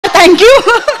Thank you.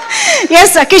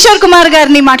 Yes, Kishore Kumar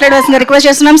గారిని మాట్లాడవలసింది request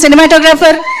చేస్తున్నాం.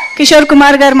 Cinematographer Kishore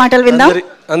Kumar గారి మాటలు విందాం.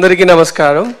 అందరికీ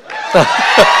నమస్కారం.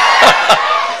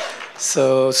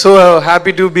 So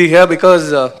happy to be here because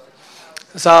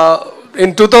in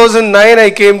 2009 I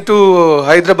came to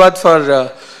Hyderabad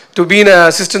to be an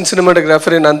assistant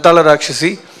cinematographer in Antala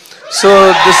Rakshasi. So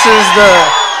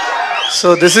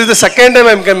this is the second time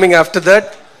I'm coming after that.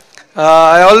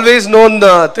 I always known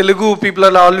the Telugu people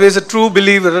are always a true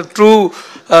believer, true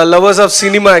lovers of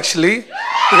cinema actually,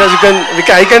 because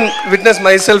I can witness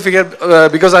myself here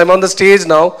because I'm on the stage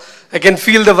now. I can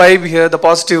feel the vibe here, the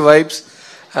positive vibes.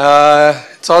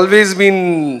 It's always been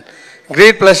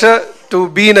great pleasure to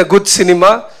be in a good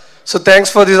cinema. So thanks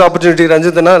for this opportunity,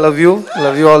 Ranjitana. I love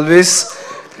you always,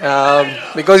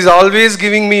 because he's always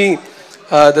giving me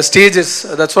the stages.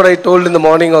 That's what I told in the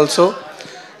morning also.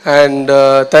 And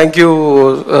thank you,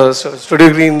 Studio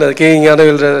Green, K.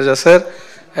 Raja sir,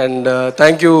 and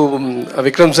thank you,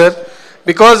 Vikram sir,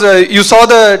 because you saw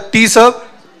the teaser.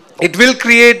 It will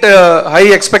create high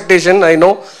expectation, I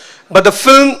know, but the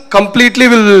film completely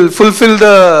will fulfill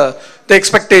the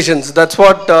expectations. That's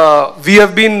what we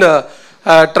have been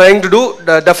trying to do.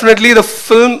 Definitely the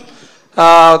film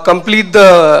complete the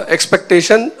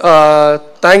expectation.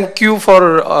 Thank you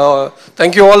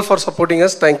all for supporting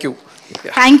us. Thank you.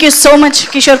 Yeah. Thank you so much,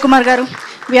 Kishore Kumar garu.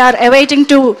 We are awaiting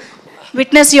to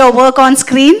witness your work on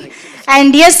screen. And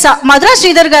yes, Madhura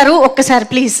Sridhar garu, okkasari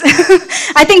please.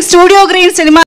 I think Studio Green Cinema